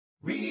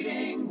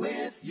Reading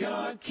with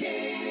your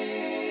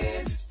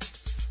kids.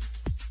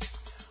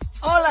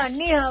 Hola,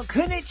 ni hao,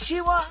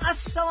 konnichiwa,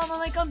 assalamu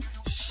alaikum,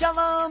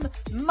 shalom,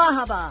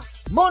 mahaba,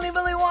 moni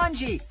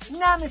wanji,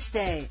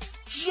 namaste,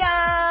 jambo,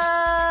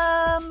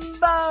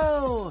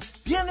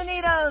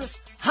 bienvenidos.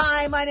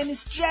 Hi, my name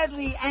is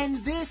Jedley, and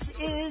this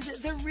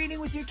is the Reading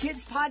with Your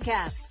Kids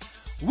podcast.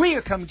 We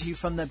are coming to you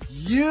from the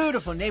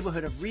beautiful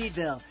neighborhood of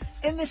Reedville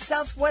in the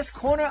southwest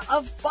corner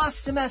of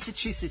Boston,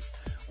 Massachusetts.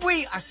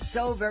 We are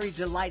so very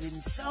delighted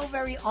and so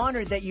very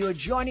honored that you are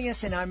joining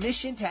us in our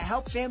mission to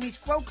help families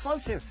grow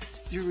closer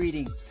through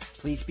reading.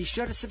 Please be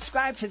sure to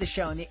subscribe to the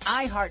show on the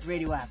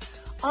iHeartRadio app,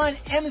 on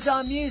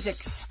Amazon Music,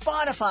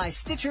 Spotify,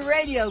 Stitcher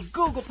Radio,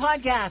 Google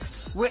Podcasts,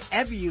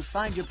 wherever you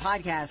find your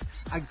podcasts.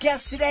 Our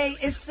guest today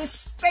is the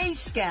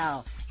Space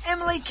Gal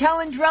Emily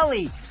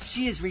Calandrelli.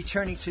 She is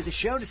returning to the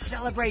show to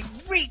celebrate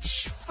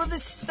Reach for the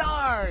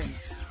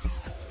Stars.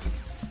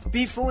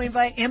 Before we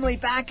invite Emily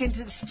back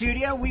into the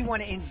studio, we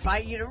want to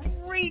invite you to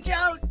reach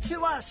out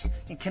to us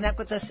and connect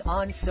with us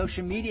on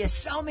social media.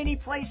 So many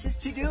places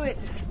to do it.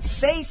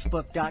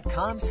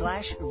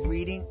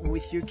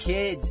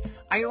 Facebook.com/readingwithyourkids.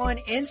 Are you on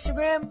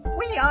Instagram?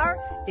 We are.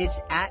 It's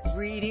at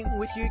Reading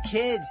With Your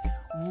Kids.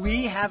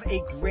 We have a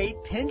great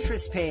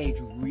Pinterest page,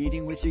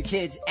 Reading With Your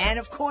Kids. And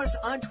of course,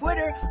 on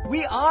Twitter,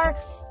 we are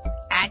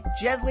at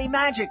Jedley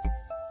Magic,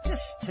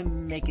 just to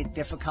make it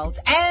difficult.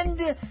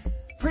 And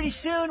pretty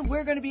soon,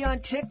 we're going to be on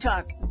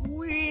TikTok.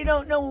 We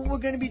don't know what we're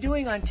going to be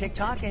doing on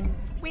TikTok, and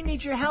we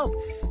need your help.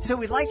 So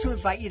we'd like to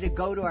invite you to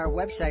go to our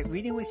website,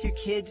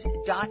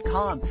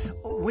 readingwithyourkids.com.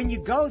 When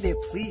you go there,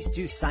 please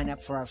do sign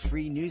up for our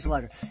free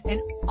newsletter. And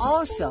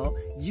also,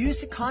 use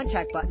the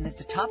contact button at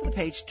the top of the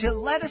page to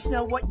let us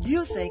know what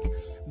you think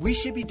we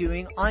should be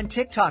doing on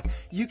TikTok.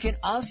 You can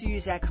also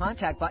use that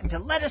contact button to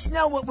let us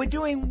know what we're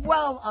doing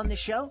well on the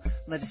show,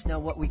 let us know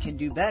what we can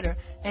do better,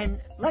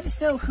 and let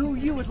us know who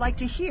you would like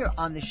to hear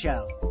on the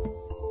show.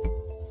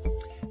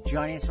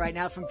 Joining us right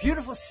now from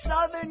beautiful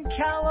Southern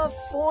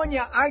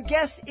California, our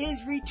guest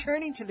is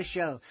returning to the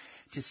show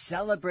to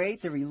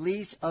celebrate the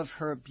release of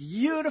her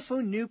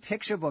beautiful new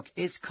picture book.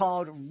 It's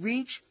called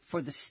Reach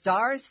for the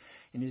Stars,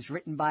 and is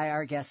written by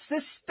our guest,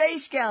 the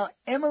Space Gal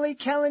Emily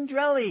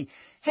Calandrelli.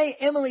 Hey,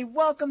 Emily,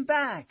 welcome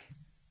back.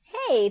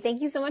 Hey,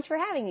 thank you so much for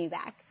having me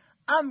back.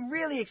 I'm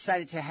really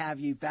excited to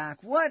have you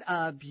back. What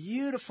a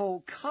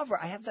beautiful cover.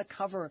 I have the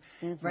cover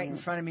right in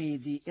front of me.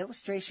 The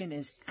illustration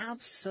is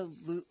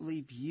absolutely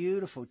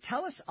beautiful.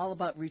 Tell us all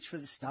about Reach for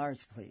the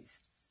Stars, please.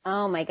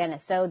 Oh, my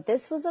goodness. So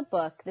this was a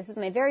book. This is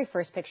my very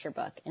first picture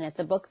book, and it's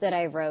a book that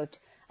I wrote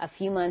a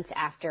few months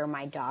after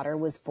my daughter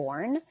was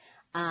born.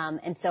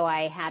 And so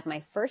I had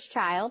my first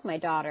child, my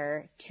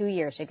daughter, 2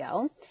 years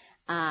ago.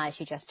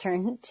 She just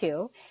turned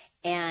 2.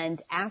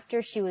 And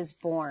after she was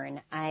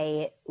born,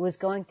 I was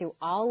going through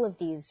all of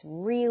these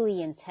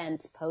really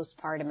intense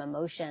postpartum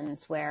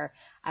emotions where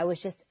I was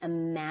just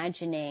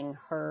imagining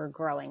her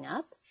growing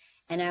up,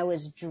 and I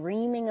was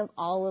dreaming of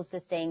all of the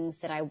things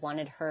that I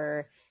wanted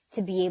her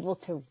to be able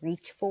to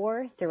reach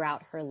for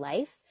throughout her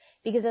life.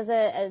 Because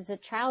as a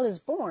child is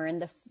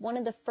born, one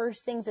of the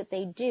first things that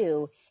they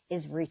do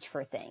is reach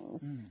for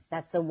things.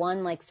 That's the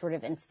one sort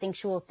of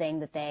instinctual thing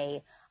that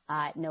they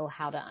know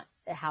how to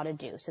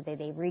do. So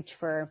they reach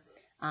for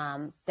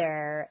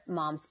their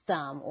mom's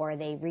thumb, or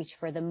they reach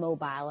for the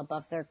mobile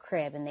above their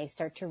crib, and they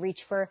start to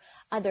reach for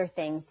other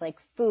things like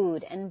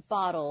food and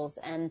bottles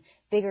and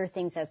bigger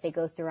things as they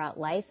go throughout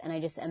life. And I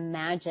just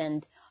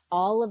imagined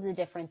all of the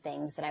different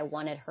things that I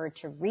wanted her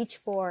to reach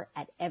for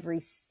at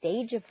every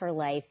stage of her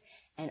life,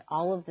 and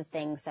all of the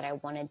things that I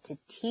wanted to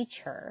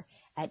teach her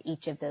at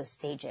each of those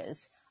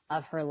stages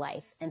of her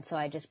life. And so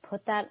I just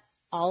put that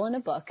all in a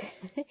book,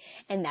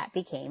 and that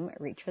became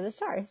Reach for the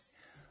Stars.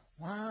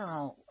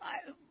 Wow.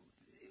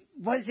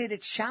 Was it a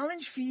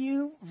challenge for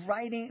you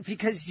writing?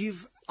 Because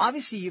you've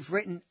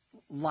written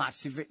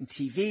lots. You've written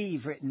TV.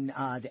 You've written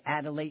the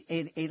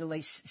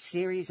Adelaide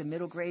series of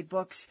middle grade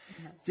books.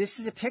 Mm-hmm. This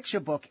is a picture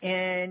book,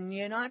 and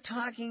you're not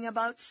talking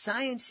about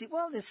science.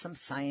 Well, there's some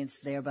science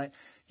there, but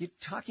you're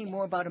talking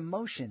more about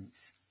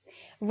emotions.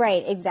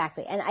 Right,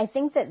 exactly. And I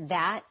think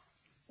that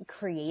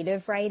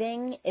creative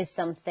writing is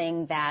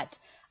something that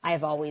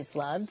I've always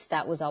loved.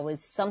 That was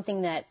always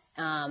something that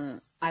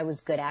I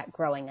was good at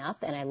growing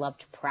up, and I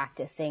loved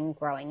practicing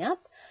growing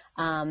up.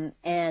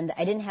 And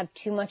I didn't have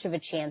too much of a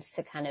chance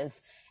to kind of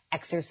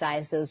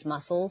exercise those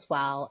muscles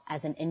while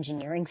as an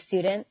engineering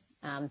student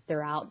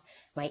throughout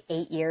my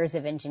 8 years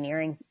of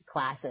engineering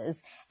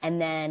classes.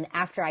 And then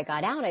after I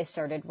got out, I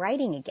started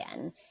writing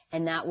again.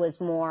 And that was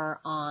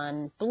more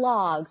on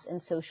blogs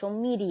and social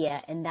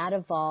media. And that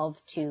evolved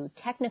to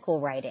technical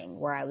writing,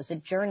 where I was a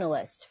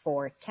journalist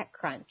for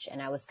TechCrunch,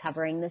 and I was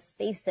covering the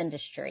space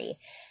industry.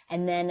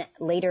 And then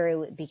later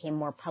it became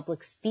more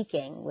public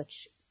speaking,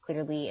 which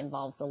clearly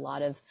involves a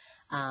lot of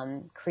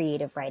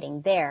creative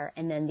writing there.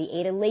 And then the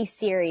Ada Lace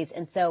series.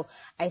 And so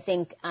I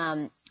think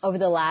over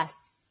the last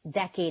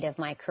decade of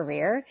my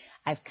career,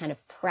 I've kind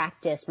of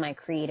practiced my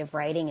creative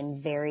writing in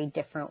very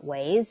different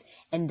ways.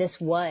 And this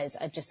was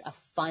just a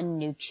fun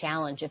new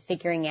challenge of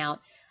figuring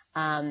out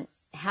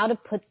how to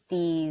put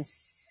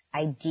these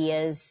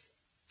ideas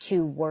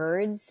to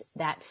words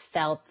that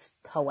felt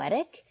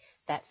poetic,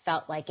 that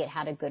felt like it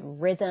had a good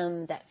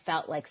rhythm, that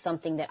felt like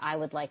something that I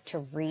would like to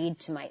read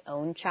to my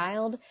own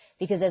child.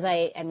 Because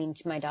I mean,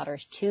 my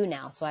daughter's 2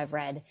 now, so I've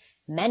read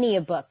many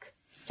a book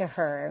to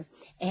her,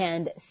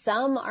 and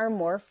some are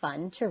more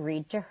fun to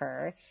read to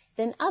her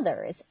than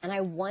others. And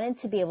I wanted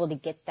to be able to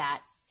get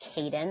that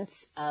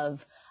cadence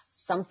of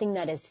something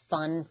that is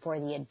fun for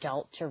the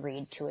adult to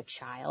read to a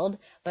child,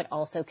 but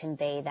also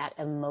convey that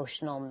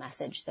emotional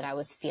message that I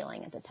was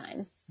feeling at the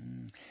time.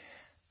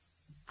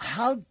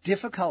 How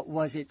difficult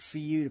was it for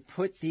you to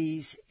put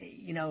these,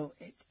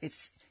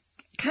 it's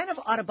kind of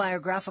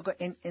autobiographical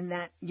in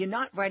that you're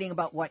not writing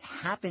about what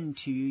happened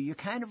to you, you're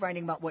kind of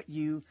writing about what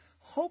you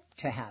hope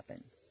to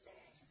happen.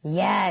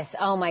 Yes.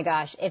 Oh my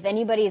gosh. If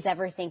anybody is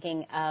ever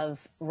thinking of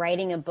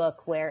writing a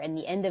book where in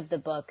the end of the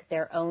book,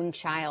 their own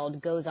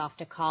child goes off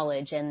to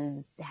college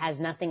and has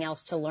nothing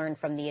else to learn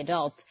from the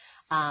adult,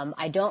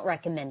 I don't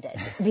recommend it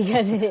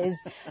because it is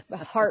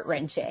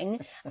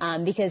heart-wrenching.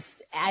 Because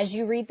as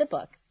you read the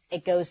book,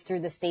 it goes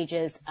through the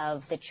stages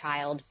of the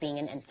child being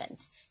an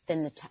infant,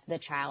 then the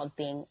child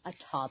being a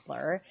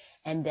toddler,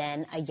 and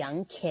then a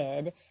young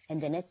kid,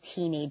 and then a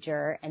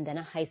teenager, and then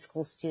a high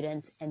school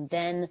student, and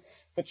then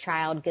the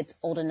child gets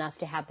old enough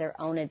to have their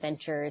own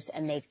adventures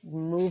and they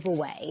move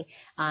away.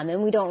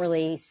 And we don't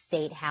really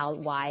state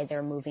why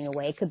they're moving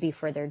away. It could be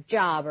for their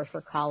job or for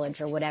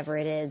college or whatever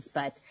it is,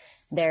 but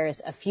there's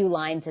a few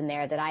lines in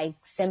there that I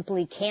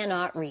simply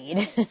cannot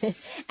read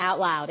out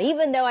loud,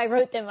 even though I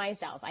wrote them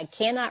myself. I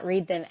cannot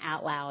read them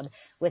out loud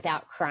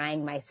without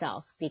crying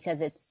myself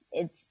because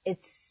it's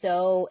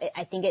so,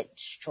 I think it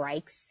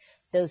strikes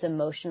those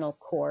emotional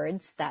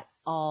chords that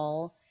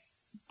all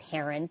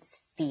parents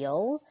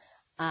feel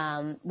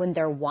when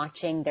they're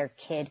watching their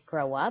kid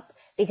grow up.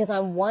 Because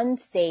on one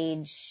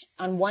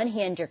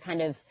hand, you're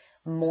kind of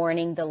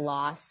mourning the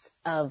loss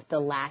of the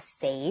last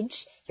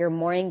stage. You're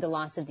mourning the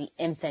loss of the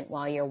infant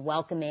while you're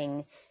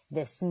welcoming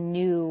this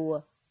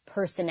new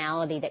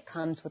personality that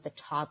comes with a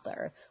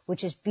toddler,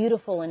 which is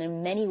beautiful and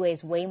in many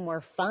ways way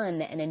more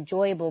fun and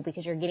enjoyable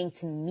because you're getting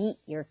to meet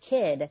your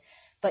kid,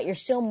 but you're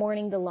still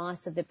mourning the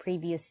loss of the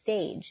previous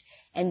stage.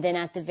 And then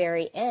at the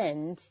very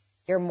end,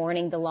 you're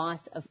mourning the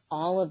loss of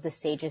all of the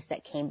stages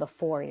that came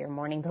before. You're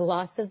mourning the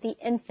loss of the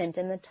infant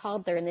and the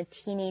toddler and the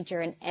teenager,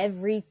 and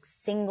every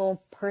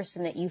single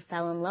person that you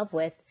fell in love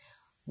with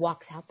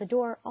walks out the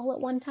door all at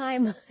one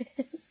time.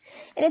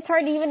 And it's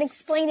hard to even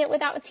explain it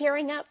without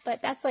tearing up,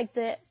 but that's like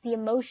the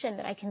emotion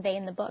that I convey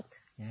in the book.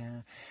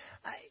 Yeah.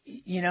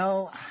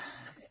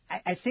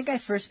 I think I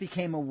first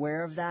became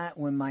aware of that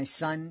when my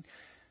son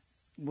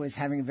was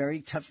having a very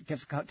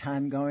difficult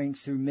time going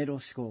through middle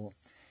school.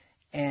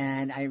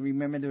 And I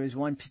remember there was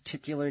one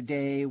particular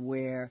day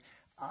where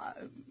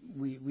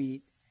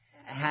we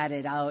had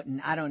it out,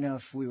 and I don't know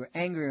if we were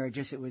angry or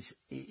just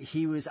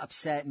he was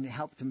upset and it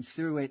helped him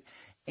through it.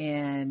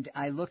 And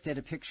I looked at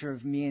a picture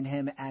of me and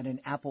him at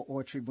an apple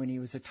orchard when he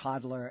was a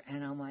toddler,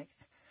 and I'm like,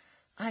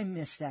 I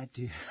miss that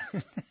dude.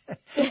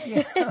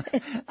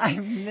 I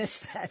miss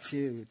that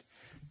dude.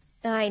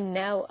 I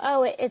know.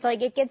 Oh,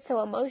 it gets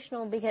so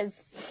emotional because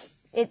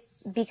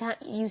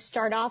you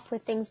start off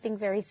with things being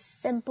very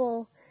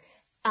simple.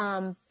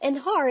 And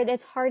hard.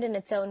 It's hard in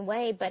its own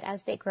way, but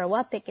as they grow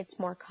up, it gets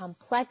more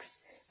complex,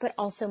 but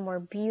also more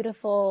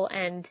beautiful.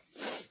 And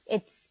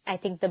I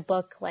think the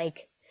book,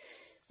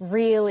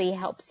 really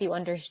helps you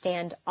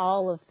understand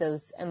all of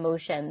those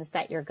emotions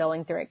that you're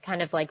going through. It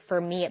kind of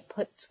for me, it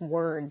puts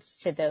words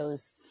to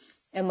those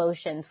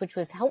emotions, which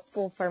was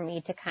helpful for me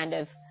to kind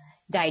of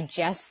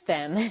digest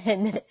them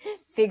and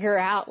figure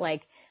out,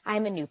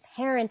 I'm a new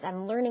parent.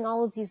 I'm learning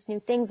all of these new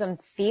things. I'm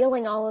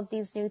feeling all of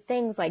these new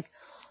things.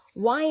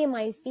 Why am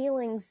I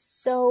feeling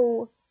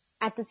so,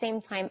 at the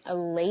same time,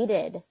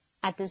 elated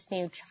at this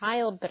new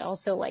child, but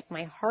also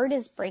my heart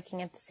is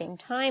breaking at the same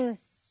time?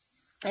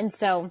 And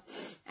so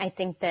I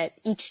think that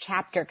each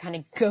chapter kind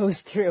of goes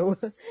through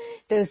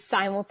those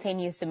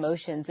simultaneous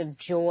emotions of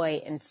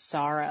joy and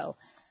sorrow,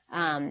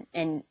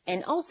 and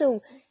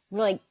also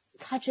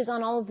touches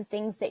on all of the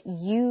things that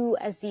you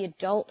as the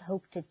adult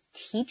hope to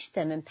teach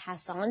them and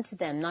pass on to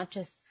them, not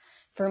just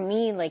for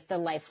me, the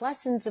life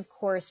lessons, of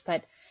course,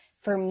 but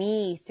for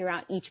me,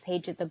 throughout each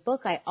page of the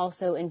book, I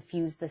also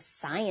infuse the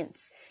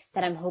science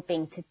that I'm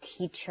hoping to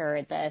teach her.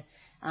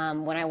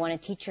 When I want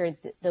to teach her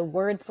the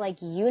words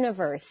like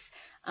universe,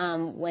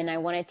 when I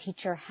want to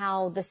teach her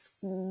how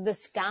the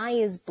sky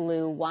is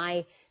blue,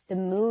 why the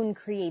moon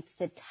creates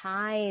the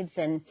tides,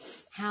 and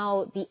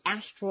how the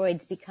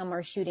asteroids become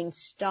our shooting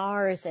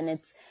stars. And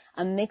it's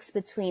a mix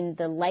between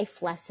the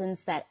life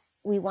lessons that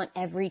we want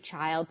every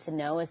child to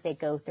know as they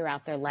go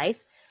throughout their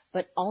life,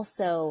 but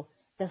also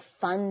the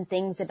fun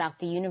things about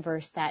the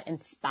universe that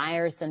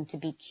inspires them to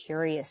be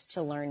curious,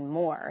 to learn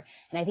more.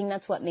 And I think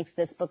that's what makes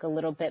this book a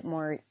little bit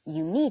more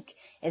unique,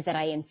 is that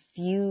I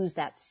infuse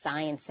that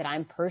science that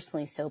I'm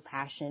personally so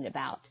passionate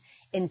about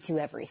into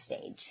every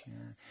stage. Yeah.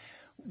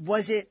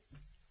 Was it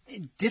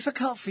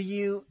difficult for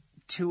you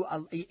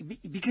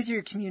because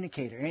you're a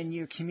communicator and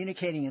you're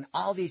communicating in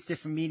all these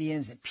different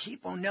mediums, and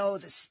people know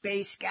the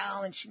Space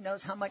Gal, and she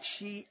knows how much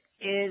she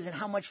is and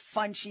how much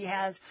fun she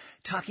has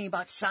talking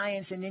about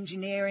science and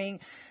engineering.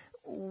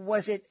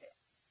 Was it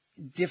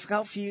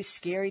difficult for you,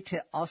 scary,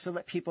 to also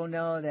let people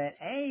know that,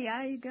 hey,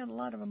 I got a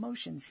lot of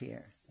emotions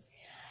here?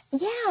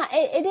 Yeah,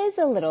 it is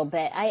a little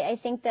bit. I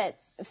think that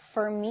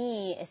for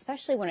me,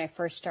 especially when I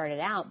first started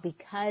out,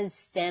 because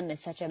STEM is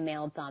such a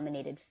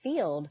male-dominated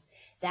field,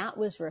 that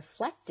was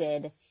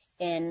reflected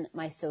in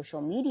my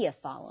social media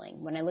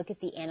following. When I look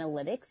at the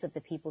analytics of the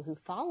people who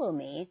follow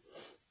me,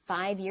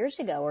 5 years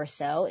ago or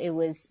so, it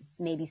was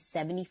maybe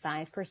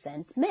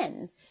 75%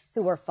 men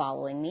who were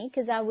following me,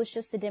 because I was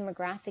just the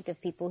demographic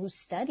of people who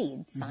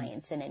studied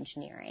science and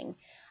engineering.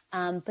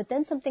 But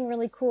then something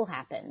really cool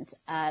happened.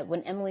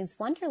 When Emily's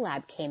Wonder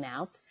Lab came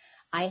out,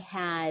 I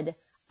had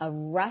a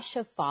rush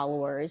of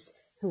followers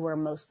who were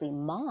mostly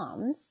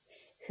moms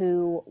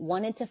who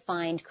wanted to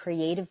find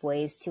creative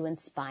ways to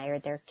inspire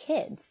their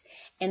kids.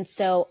 And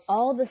so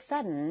all of a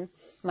sudden,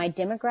 my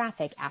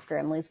demographic after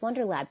Emily's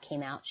Wonder Lab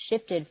came out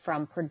shifted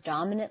from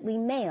predominantly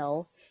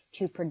male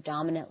to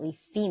predominantly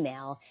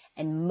female.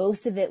 And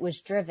most of it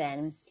was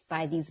driven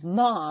by these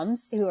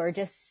moms who are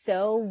just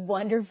so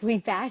wonderfully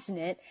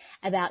passionate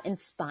about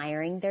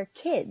inspiring their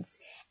kids.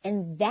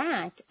 And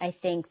that, I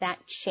think,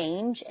 that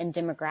change in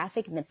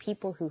demographic and the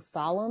people who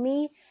follow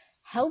me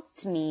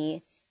helped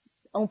me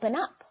open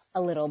up a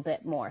little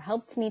bit more,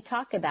 helped me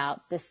talk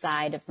about the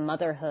side of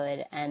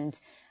motherhood and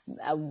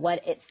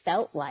what it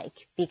felt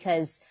like,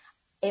 because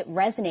it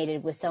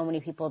resonated with so many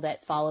people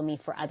that follow me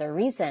for other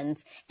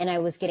reasons. And I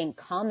was getting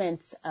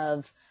comments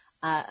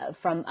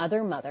from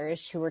other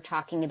mothers who were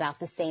talking about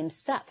the same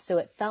stuff. So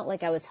it felt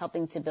like I was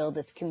helping to build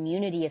this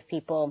community of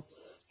people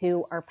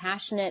who are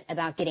passionate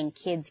about getting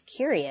kids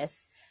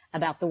curious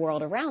about the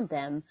world around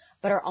them,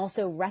 but are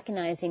also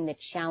recognizing the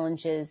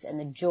challenges and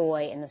the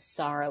joy and the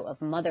sorrow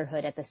of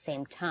motherhood at the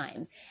same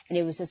time. And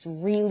it was this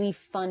really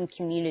fun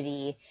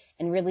community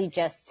and really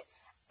just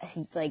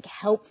like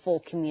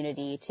helpful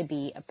community to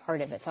be a part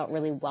of. It felt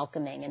really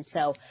welcoming. And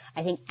so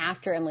I think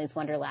after Emily's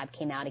Wonder Lab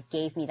came out, it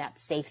gave me that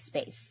safe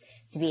space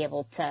to be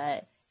able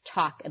to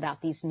talk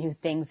about these new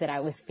things that I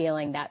was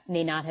feeling that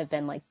may not have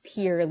been like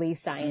purely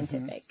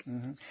scientific.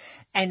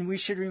 And we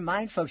should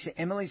remind folks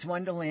that Emily's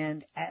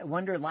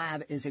Wonder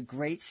Lab is a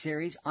great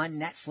series on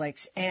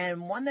Netflix.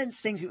 And one of the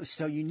things that was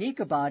so unique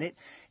about it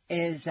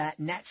is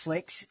that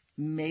Netflix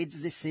made the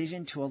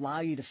decision to allow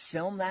you to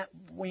film that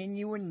when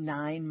you were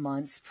 9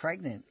 months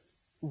pregnant.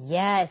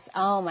 Yes.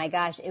 Oh my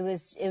gosh. It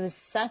was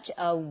such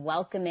a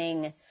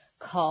welcoming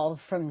call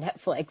from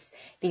Netflix,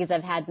 because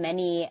I've had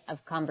many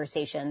of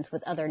conversations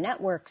with other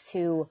networks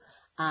who,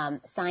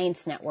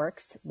 science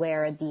networks,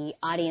 where the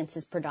audience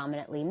is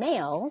predominantly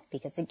male,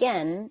 because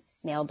again,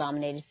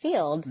 male-dominated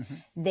field,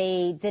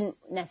 they didn't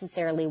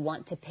necessarily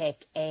want to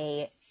pick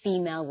a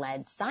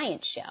female-led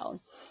science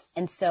show.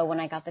 And so when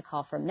I got the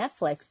call from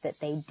Netflix that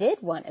they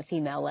did want a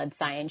female-led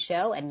science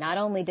show, and not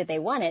only did they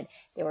want it,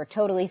 they were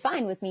totally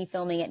fine with me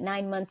filming at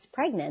 9 months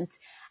pregnant,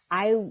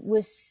 I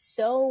was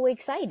so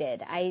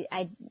excited.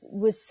 I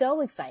was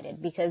so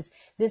excited because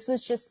this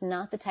was just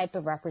not the type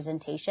of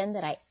representation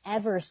that I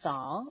ever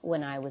saw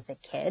when I was a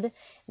kid.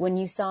 When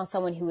you saw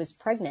someone who was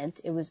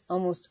pregnant, it was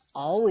almost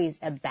always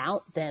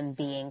about them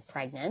being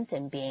pregnant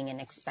and being an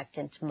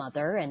expectant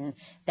mother, and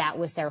that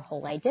was their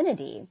whole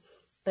identity.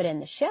 But in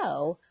the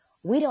show,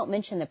 we don't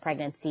mention the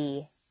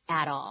pregnancy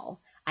at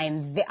all.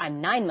 I'm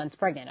 9 months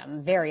pregnant.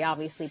 I'm very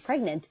obviously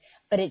pregnant,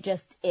 but it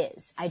just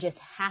is. I just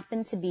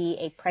happen to be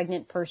a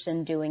pregnant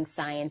person doing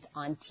science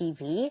on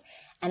TV.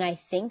 And I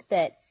think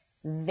that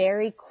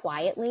very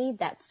quietly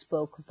that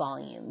spoke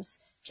volumes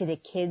to the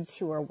kids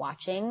who are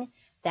watching,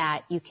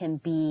 that you can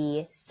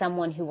be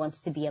someone who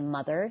wants to be a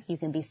mother. You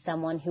can be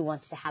someone who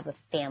wants to have a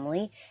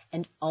family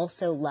and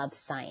also love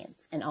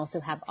science and also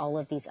have all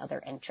of these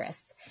other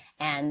interests.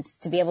 And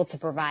to be able to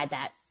provide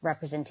that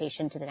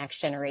representation to the next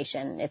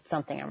generation, it's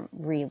something I'm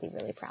really,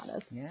 really proud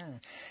of. Yeah.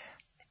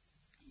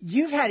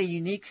 You've had a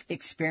unique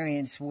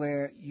experience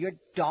where your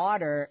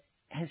daughter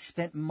has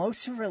spent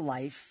most of her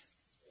life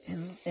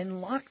in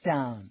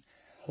lockdown.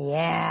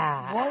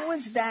 Yeah. What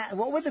was that?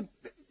 What were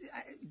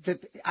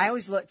I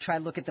always try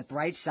to look at the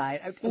bright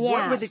side. Yeah.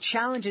 What were the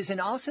challenges and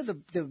also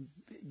the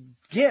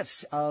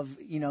gifts of,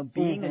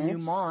 being a new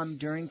mom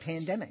during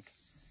pandemic?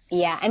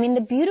 Yeah, I mean,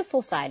 the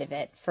beautiful side of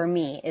it for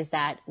me is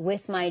that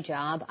with my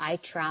job, I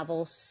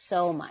travel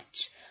so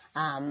much.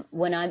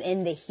 When I'm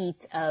in the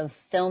heat of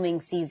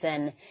filming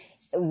season,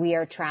 we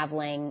are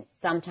traveling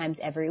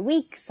sometimes every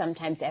week,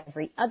 sometimes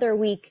every other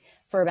week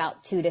for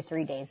about 2 to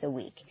 3 days a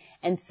week.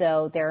 And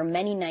so there are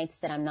many nights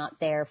that I'm not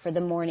there for the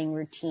morning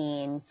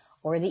routine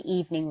or the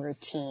evening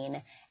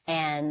routine.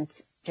 And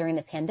during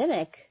the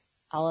pandemic,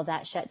 all of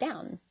that shut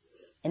down.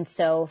 And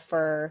so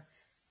for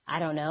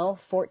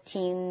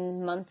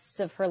 14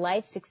 months of her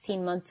life,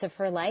 16 months of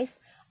her life,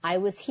 I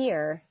was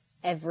here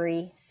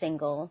every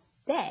single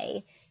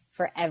day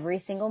for every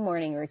single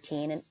morning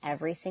routine and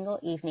every single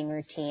evening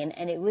routine.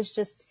 And it was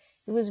just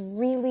it was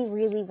really,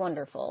 really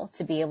wonderful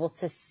to be able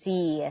to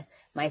see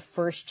my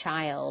first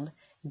child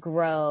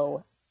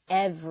grow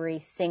every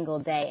single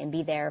day and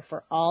be there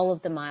for all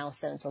of the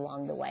milestones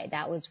along the way.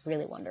 That was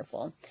really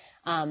wonderful.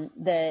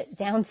 The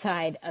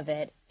downside of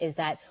it is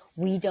that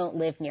we don't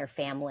live near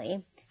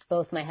family.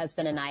 Both my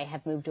husband and I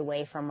have moved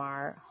away from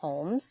our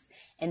homes.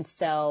 And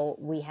so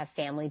we have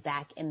family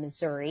back in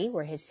Missouri,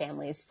 where his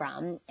family is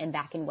from, and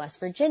back in West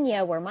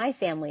Virginia, where my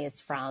family is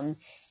from.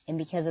 And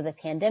because of the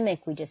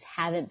pandemic, we just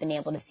haven't been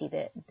able to see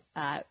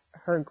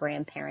her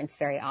grandparents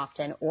very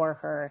often, or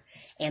her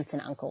aunts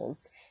and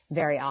uncles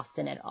very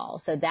often at all.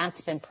 So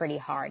that's been pretty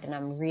hard. And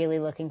I'm really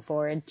looking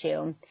forward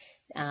to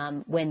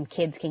when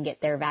kids can get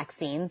their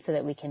vaccine, so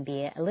that we can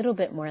be a little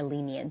bit more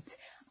lenient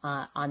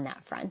on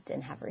that front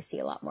and have her see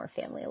a lot more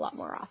family a lot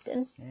more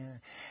often.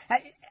 Yeah.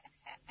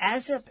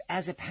 As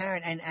a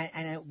parent,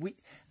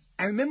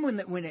 I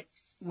remember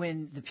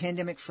when the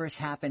pandemic first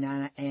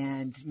happened,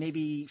 and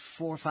maybe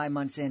 4 or 5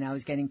 months in, I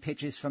was getting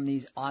pictures from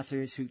these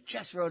authors who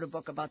just wrote a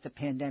book about the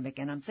pandemic,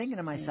 and I'm thinking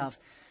to myself,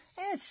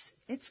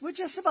 we're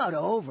just about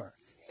over.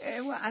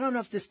 I don't know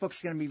if this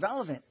book's going to be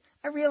relevant.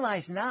 I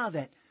realize now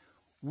that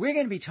we're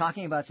going to be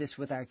talking about this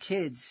with our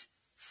kids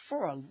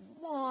for a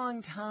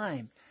long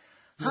time.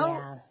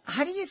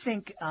 How do you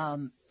think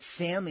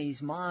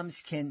families,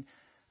 moms can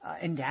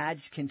and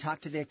dads can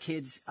talk to their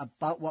kids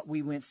about what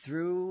we went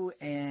through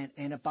and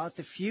about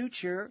the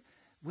future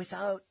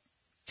without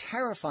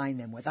terrifying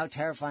them, without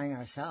terrifying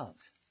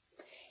ourselves?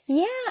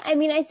 Yeah, I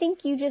mean, I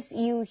think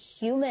you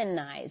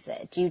humanize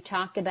it. You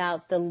talk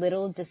about the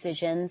little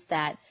decisions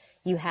that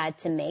you had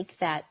to make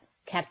that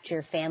kept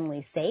your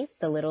family safe,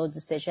 the little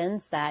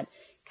decisions that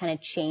kind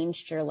of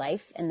changed your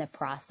life in the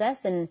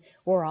process. And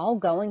we're all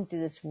going through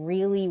this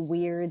really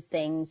weird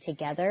thing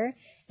together.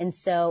 And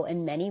so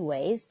in many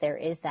ways, there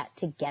is that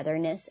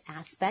togetherness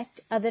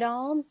aspect of it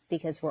all,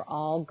 because we're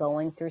all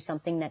going through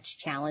something that's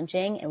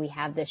challenging and we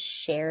have this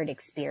shared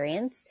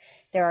experience.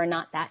 There are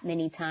not that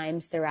many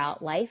times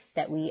throughout life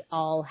that we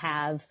all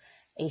have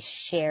a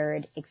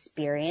shared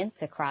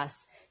experience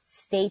across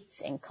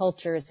states and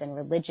cultures and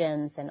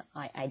religions and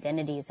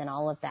identities and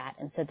all of that.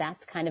 And so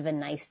that's kind of a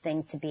nice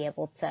thing to be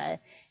able to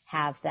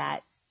have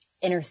that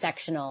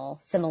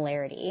intersectional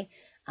similarity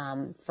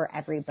for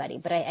everybody.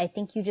 But I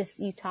think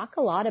you talk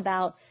a lot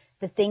about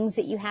the things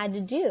that you had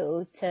to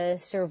do to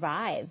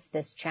survive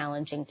this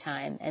challenging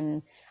time.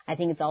 And I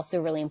think it's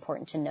also really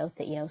important to note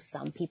that,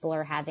 some people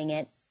are having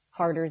it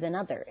harder than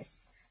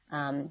others.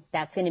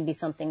 That's going to be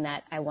something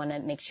that I want to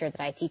make sure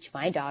that I teach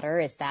my daughter,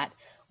 is that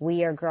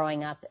we are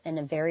growing up in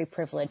a very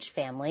privileged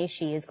family.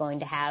 She is going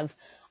to have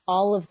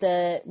all of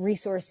the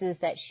resources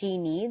that she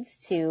needs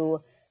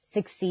to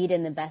succeed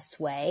in the best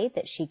way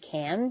that she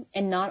can.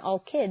 And not all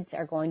kids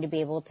are going to be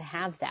able to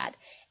have that.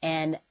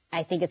 And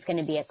I think it's going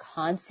to be a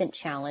constant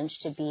challenge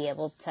to be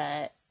able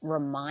to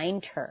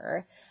remind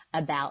her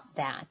about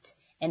that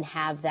and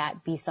have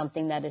that be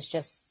something that is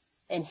just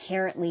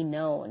inherently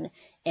known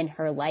in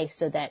her life,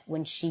 so that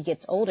when she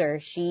gets older,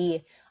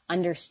 she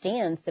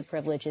understands the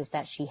privileges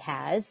that she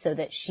has, so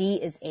that she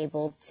is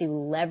able to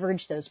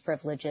leverage those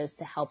privileges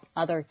to help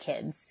other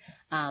kids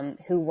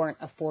who weren't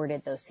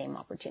afforded those same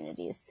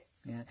opportunities.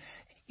 Yeah.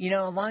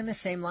 Along the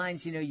same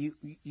lines,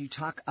 you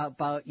talk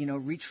about,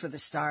 reach for the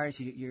stars.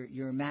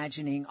 You're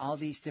imagining all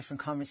these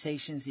different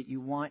conversations that you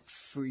want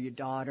for your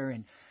daughter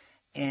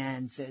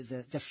and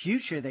the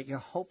future that you're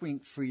hoping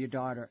for your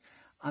daughter.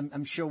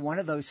 I'm sure one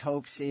of those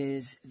hopes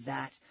is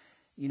that,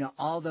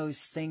 all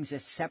those things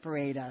that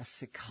separate us,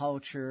 the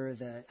culture,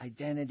 the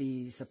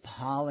identities, the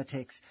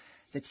politics,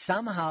 that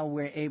somehow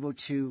we're able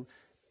to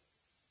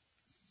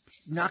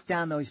knock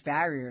down those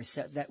barriers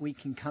so that we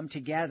can come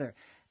together.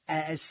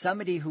 As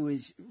somebody who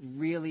is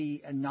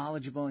really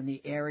knowledgeable in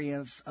the area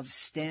of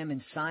STEM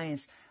and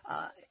science,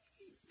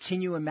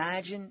 can you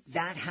imagine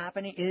that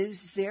happening?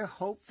 Is there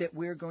hope that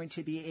we're going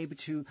to be able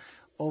to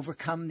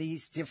overcome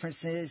these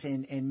differences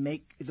and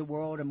make the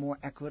world a more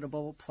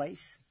equitable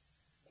place?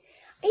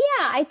 Yeah,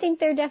 I think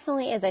there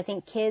definitely is. I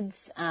think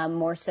kids,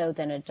 more so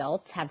than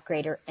adults, have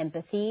greater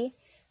empathy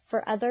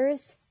for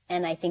others.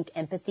 And I think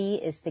empathy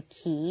is the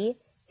key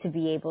to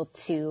be able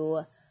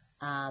to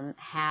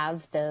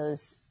have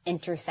those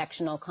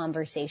intersectional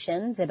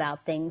conversations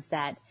about things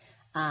that,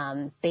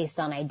 based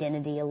on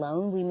identity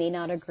alone, we may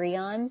not agree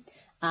on.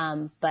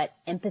 But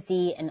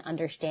empathy and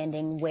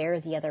understanding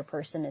where the other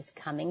person is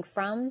coming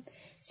from,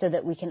 so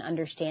that we can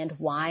understand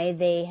why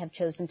they have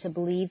chosen to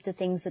believe the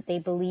things that they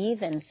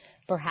believe, and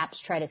perhaps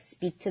try to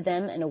speak to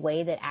them in a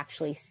way that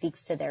actually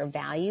speaks to their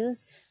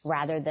values,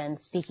 rather than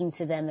speaking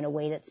to them in a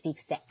way that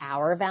speaks to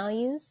our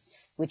values,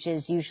 which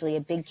is usually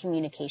a big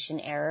communication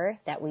error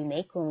that we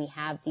make when we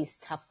have these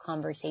tough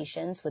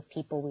conversations with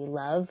people we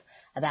love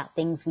about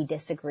things we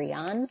disagree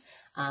on.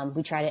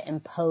 We try to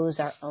impose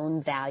our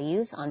own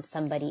values on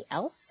somebody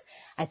else.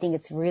 I think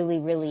it's really,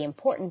 really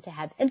important to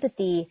have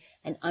empathy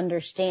and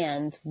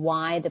understand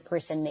why the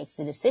person makes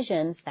the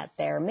decisions that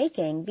they're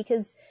making,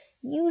 because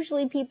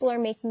usually people are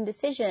making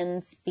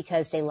decisions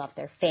because they love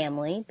their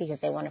family, because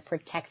they want to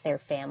protect their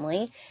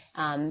family,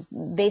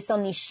 based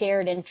on these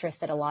shared interests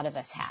that a lot of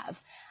us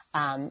have.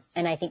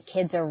 And I think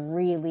kids are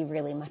really,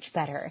 really much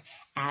better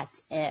at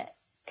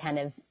kind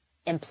of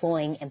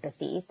employing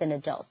empathy than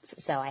adults.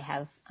 So I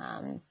have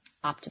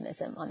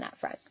optimism on that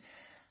front.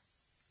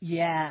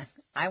 Yeah,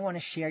 I want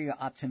to share your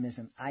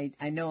optimism.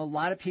 I know a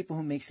lot of people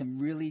who make some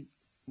really,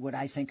 what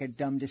I think are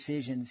dumb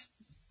decisions,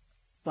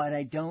 but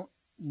I don't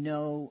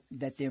know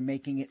that they're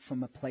making it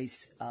from a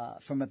place,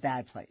 from a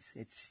bad place.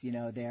 It's,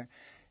 they're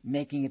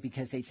making it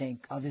because they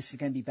think, oh, this is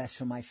going to be best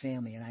for my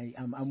family, and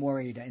I'm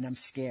worried and I'm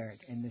scared,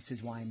 and this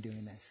is why I'm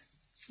doing this.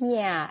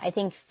 Yeah, I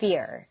think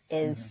fear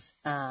is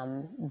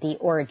the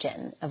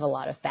origin of a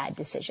lot of bad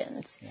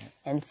decisions. Yeah.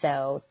 And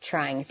so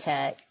trying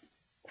to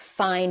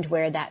find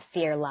where that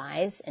fear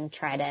lies and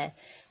try to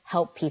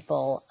help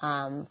people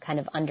kind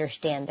of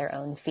understand their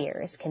own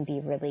fears can be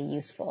really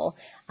useful.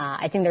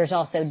 I think there's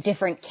also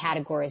different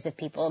categories of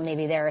people.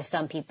 Maybe there are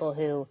some people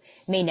who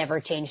may never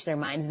change their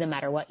minds no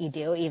matter what you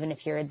do, even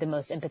if you're the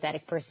most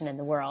empathetic person in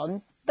the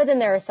world. But then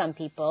there are some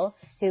people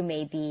who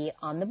may be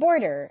on the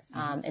border,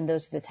 and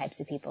those are the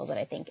types of people that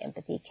I think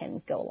empathy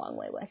can go a long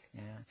way with.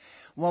 Yeah.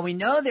 Well, we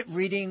know that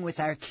reading with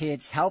our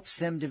kids helps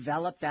them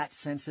develop that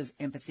sense of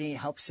empathy,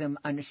 helps them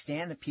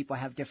understand that people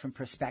have different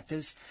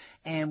perspectives,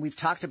 and we've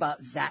talked about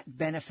that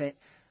benefit.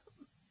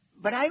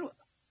 But I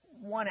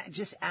want to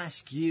just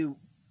ask you,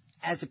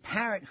 as a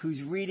parent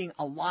who's reading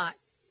a lot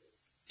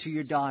to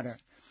your daughter,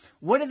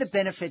 what are the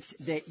benefits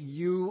that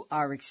you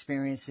are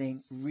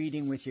experiencing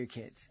reading with your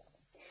kids?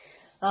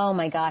 Oh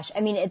my gosh.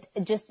 I mean, it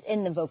just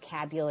in the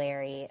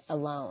vocabulary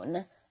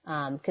alone,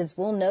 because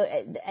we'll know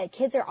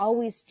kids are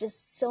always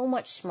just so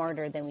much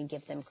smarter than we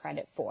give them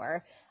credit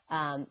for.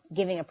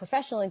 Giving a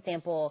professional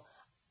example,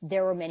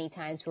 there were many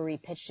times where we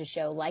pitched a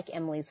show like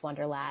Emily's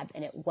Wonder Lab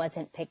and it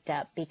wasn't picked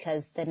up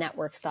because the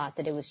networks thought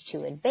that it was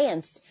too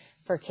advanced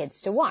for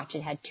kids to watch.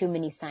 It had too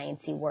many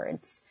sciencey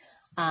words.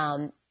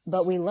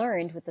 But we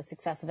learned with the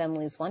success of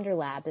Emily's Wonder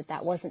Lab that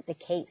that wasn't the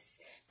case,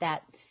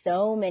 that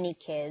so many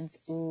kids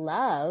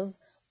love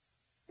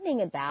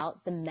learning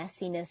about the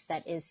messiness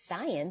that is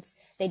science.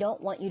 They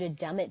don't want you to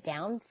dumb it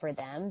down for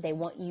them. They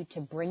want you to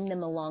bring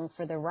them along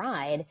for the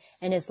ride.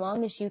 And as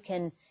long as you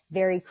can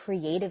very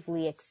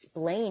creatively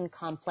explain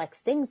complex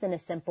things in a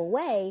simple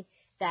way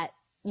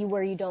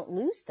where you don't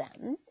lose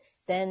them,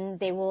 then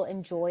they will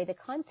enjoy the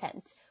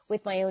content.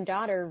 With my own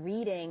daughter,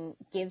 reading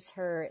gives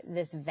her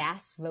this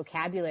vast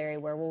vocabulary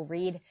where we'll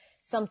read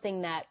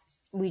something that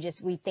we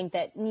think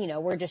that,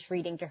 we're just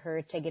reading to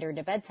her to get her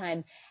to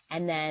bedtime.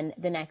 And then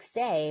the next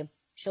day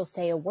she'll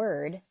say a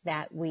word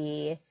that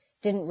we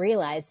didn't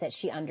realize that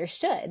she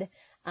understood.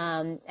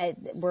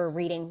 We're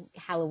reading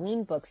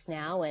Halloween books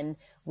now, and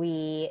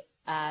we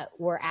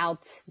were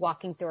out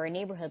walking through our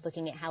neighborhood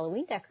looking at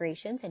Halloween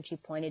decorations, and she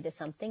pointed to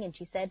something and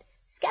she said,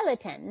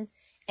 skeleton.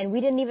 And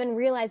we didn't even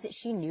realize that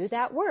she knew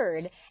that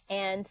word.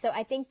 And so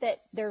I think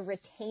that they're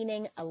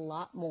retaining a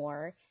lot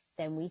more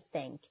than we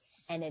think.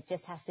 And it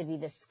just has to be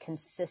this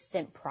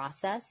consistent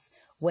process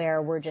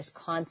where we're just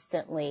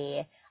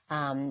constantly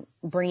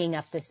bringing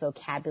up this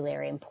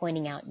vocabulary and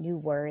pointing out new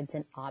words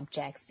and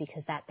objects,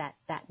 because that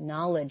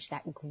knowledge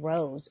that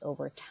grows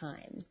over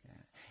time. Yeah.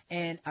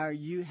 And are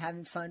you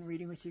having fun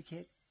reading with your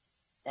kid?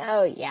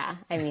 Oh, yeah.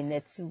 I mean,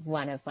 it's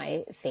one of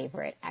my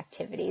favorite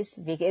activities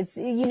because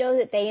you know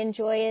that they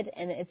enjoy it,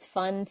 and it's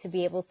fun to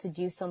be able to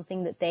do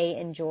something that they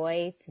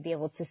enjoy, to be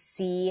able to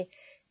see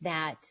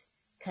that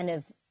kind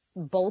of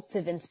bolts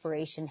of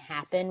inspiration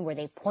happen where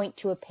they point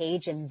to a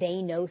page and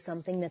they know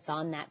something that's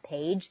on that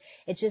page.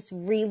 It's just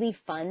really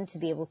fun to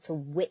be able to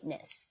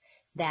witness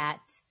that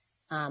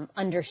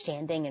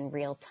understanding in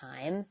real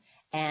time.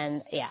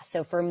 And yeah,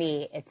 so for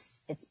me, it's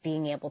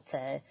being able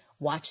to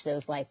watch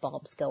those light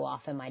bulbs go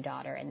off in my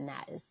daughter, and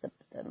that is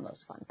the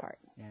most fun part.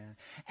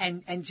 Yeah.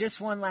 And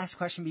just one last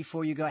question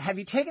before you go. Have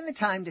you taken the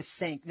time to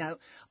think? Now,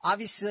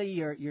 obviously,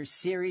 your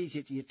series,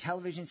 your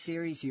television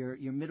series, your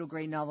middle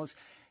grade novels,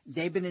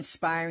 they've been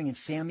inspiring, and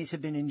families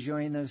have been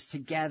enjoying those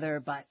together.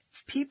 But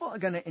people are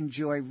going to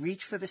enjoy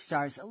Reach for the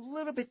Stars a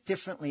little bit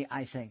differently,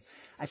 I think.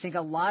 I think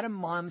a lot of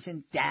moms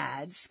and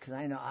dads, because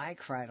I know I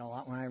cried a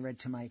lot when I read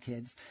to my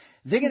kids,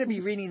 they're going to be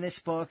reading this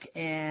book,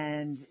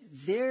 and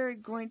they're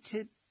going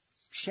to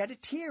shed a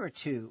tear or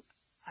two.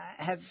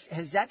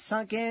 Has that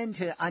sunk in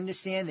to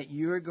understand that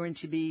you're going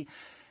to be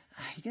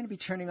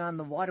turning on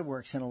the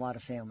waterworks in a lot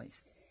of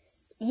families?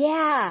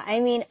 Yeah,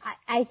 I mean,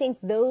 I think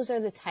those are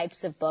the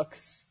types of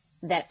books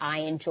that I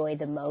enjoy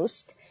the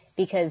most,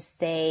 because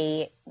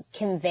they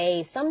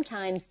convey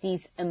sometimes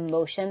these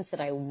emotions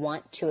that I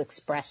want to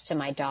express to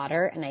my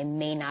daughter, and I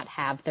may not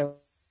have the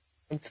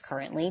words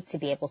currently to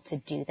be able to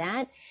do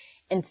that.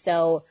 And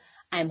so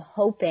I'm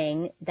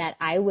hoping that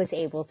I was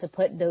able to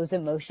put those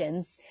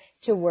emotions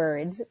to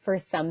words for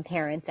some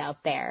parents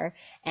out there,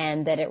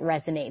 and that it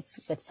resonates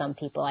with some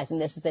people. I think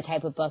this is the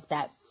type of book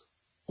that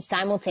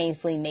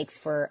simultaneously makes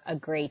for a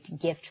great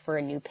gift for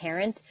a new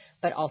parent,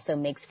 but also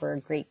makes for a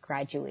great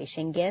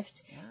graduation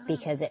gift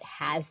because it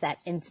has that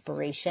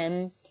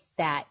inspiration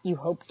that you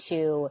hope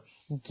to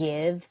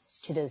give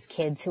to those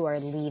kids who are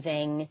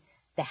leaving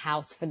the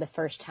house for the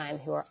first time,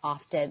 who are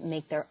off to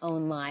make their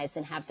own lives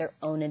and have their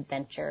own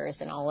adventures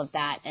and all of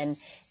that. And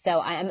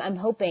so I'm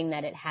hoping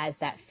that it has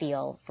that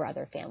feel for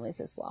other families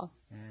as well.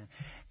 Yeah.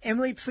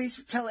 Emily,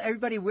 please tell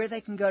everybody where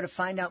they can go to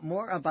find out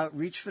more about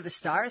Reach for the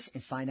Stars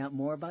and find out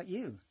more about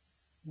you.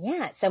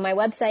 Yeah, so my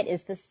website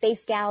is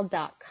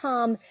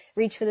thespacegal.com.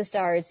 Reach for the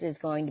Stars is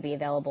going to be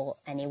available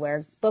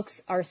anywhere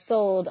books are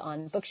sold,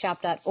 on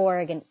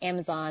bookshop.org and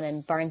Amazon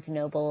and Barnes &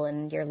 Noble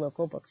and your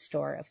local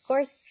bookstore, of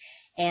course.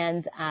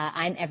 And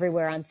I'm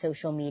everywhere on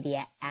social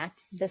media at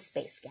The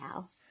Space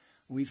Gal.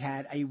 We've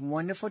had a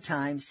wonderful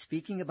time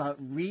speaking about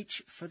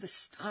Reach for the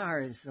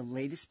Stars, the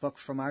latest book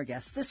from our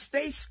guest, the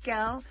Space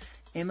Gal,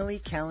 Emily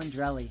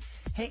Calandrelli.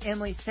 Hey,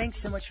 Emily, thanks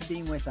so much for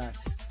being with us.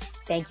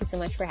 Thank you so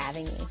much for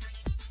having me.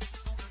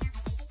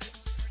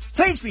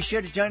 Please be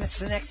sure to join us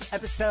for the next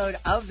episode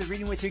of the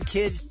Reading with Your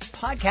Kids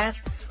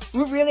podcast.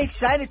 We're really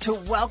excited to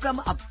welcome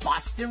a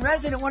Boston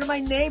resident, one of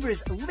my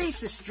neighbors,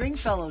 Lisa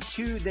Stringfellow,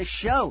 to the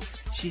show.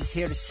 She's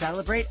here to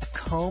celebrate A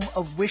Comb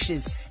of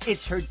Wishes.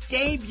 It's her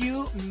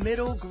debut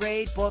middle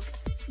grade book.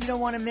 You don't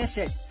want to miss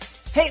it.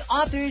 Hey,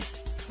 authors,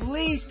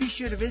 please be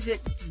sure to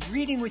visit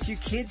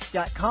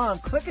readingwithyourkids.com.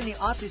 Click on the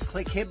Authors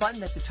Click Here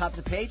button at the top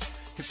of the page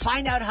to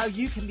find out how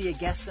you can be a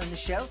guest on the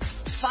show,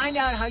 find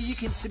out how you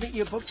can submit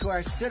your book to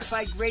our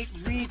Certified Great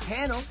Read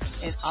panel,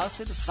 and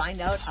also to find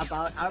out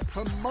about our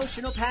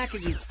promotional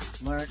packages.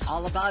 Learn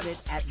all about it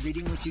at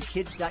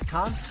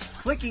readingwithyourkids.com,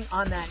 clicking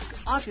on that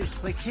Authors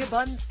Click Here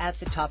button at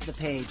the top of the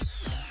page.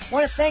 I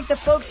want to thank the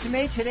folks who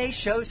made today's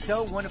show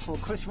so wonderful.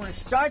 Of course, we want to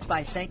start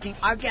by thanking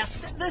our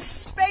guest, the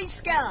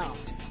Space Gal,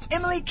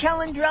 Emily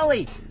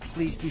Calandrelli.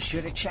 Please be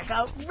sure to check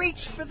out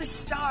Reach for the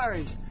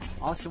Stars.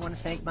 Also want to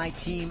thank my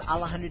team,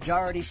 Alejandra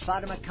Doherty,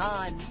 Fatima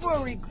Khan,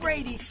 Rory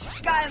Grady,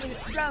 Skylar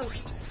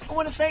Strauss. I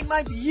want to thank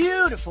my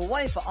beautiful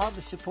wife for all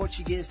the support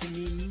she gives to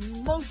me.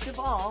 Most of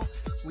all,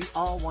 we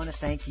all want to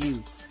thank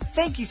you.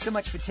 Thank you so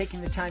much for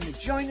taking the time to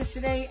join us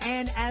today.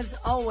 And as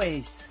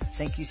always,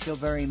 thank you so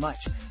very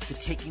much for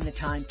taking the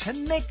time to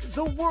make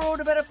the world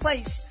a better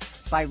place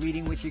by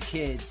reading with your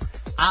kids.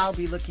 I'll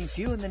be looking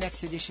for you in the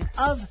next edition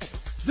of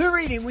the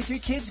Reading with Your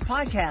Kids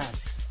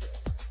podcast.